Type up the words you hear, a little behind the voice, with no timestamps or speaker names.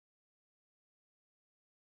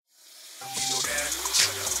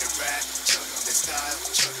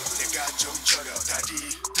좀 쩔어 다리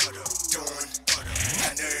털어 돈 벌어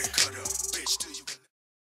하늘 걸어 bitch do you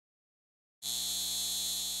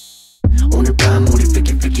오늘 밤 우리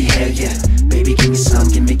freaky freaky hell yeah Baby give me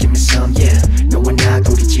some yeah 너와 나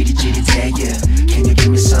둘이 지릿지릿해 yeah Can you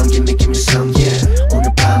give me some yeah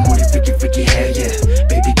오늘 밤 우리 freaky freaky hell yeah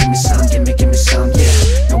Baby give me some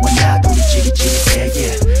yeah 너와 나 둘이 지릿지릿해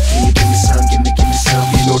yeah Can you give me some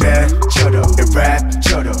이 노래처럼 내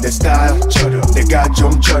랩처럼 내 스타일처럼 내가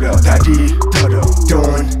좀 쩔어 다리 털어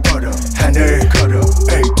돈 벌어 하늘 걸어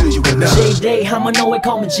Hey do you wanna J-Day 한번 너의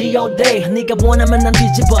call me G.O.Day 네가 원하면 난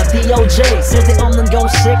뒤집어 D.O.J 쓸데없는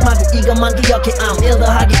공식 말고 이것만 기억해 I'm ill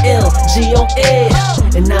더하기 ill G.O.A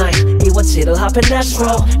And I 이워치를 합해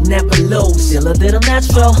natural Never lose 일러들은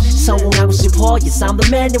natural 성공하고 싶어 Yes I'm the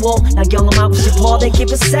manual 난 경험하고 싶어 They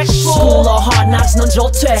keep it sexual School or hard knocks 넌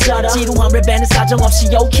좋대 지루한 랩에는 사정없이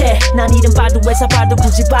okay 난 이름 봐도 회사 봐도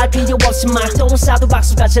굳이 발 필요 없이 막 똥을 싸도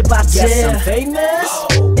박수가 제일 받지 Yes I'm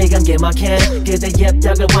famous 일관계막해 그대의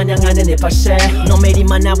벽을 환영하는 힙합새 너 매일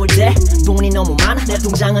만나볼 때 돈이 너무 많아 내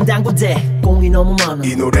통장은 당구대 공이 너무 많아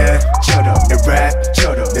이 노래처럼 내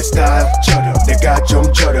랩처럼 내 스타일처럼 내가 좀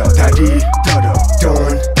쩔어 다리 털어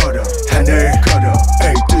돈 벌어 하늘 걸어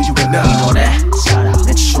Hey do you wanna 이 노래처럼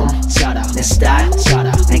내 춤처럼 내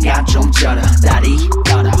스타일처럼 내가 좀 쩔어 다리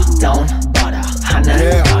털어 돈 벌어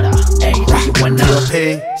하늘 걸어 Hey do you wanna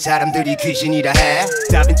옆에 사람들이 귀신이라 해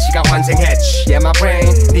다빈치가 환생했지 Yeah my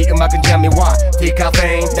brain 네 음악은 잠이 와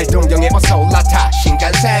디카페인 날 동경에 어서 올라타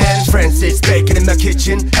신간센 Francis Bacon in the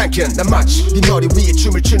kitchen 한켠 난 마치 네 머리 위에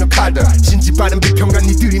춤을 추는 칼들 진지빠른 비평가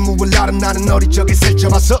니들이 무얼 알아 나는 어리적에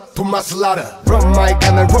살쪄봐서 돈맛을 알아 롬마이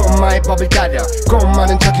가면 롬마의 법을 따려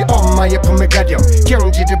꼬마는 저기 엄마의 품에 가렴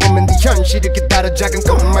경지를 보면 네 현실을 기다려 작은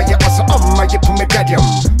꼬마야 어서 엄마의 품에 가렴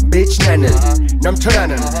Bitch 나는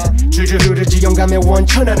넘쳐나는 줄줄 흐르지 영감의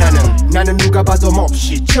원천하 나는 누가 봐도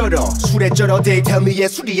몹시 쩔어 술에 쩔어 They tell me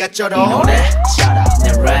예술이야 쩔어 이 노래처럼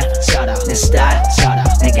내 랩처럼 내 스타일처럼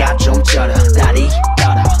내가 좀 쩔어 다리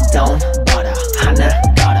떨어 돈 벌어 하늘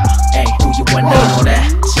걸어 Hey do you wanna 이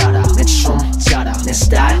노래처럼 내 춤처럼 내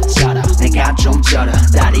스타일처럼 내가 좀 쩔어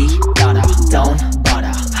다리 떨어 돈 벌어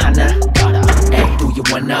하늘 걸어 Hey do you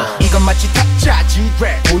wanna 이건 마치 타짜지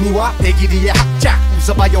랩 본이와 대길이의 합작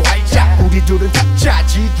웃어봐요 활짝 우리 둘은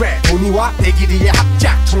타짜지 랩 본이와 대길이의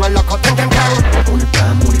합작 총알 넣고 탕탕탕 오늘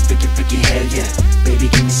밤 우리 freaky freaky hell yeah Baby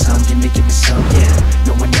give me some yeah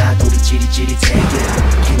너와 나 둘이 지릿지릿해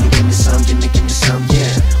yeah Can you give me some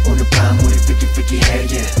yeah 오늘 밤 우리 freaky freaky hell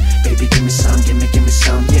yeah Baby give me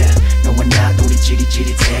some yeah 너와 나 둘이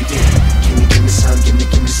지릿지릿해 yeah Can you give me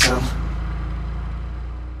some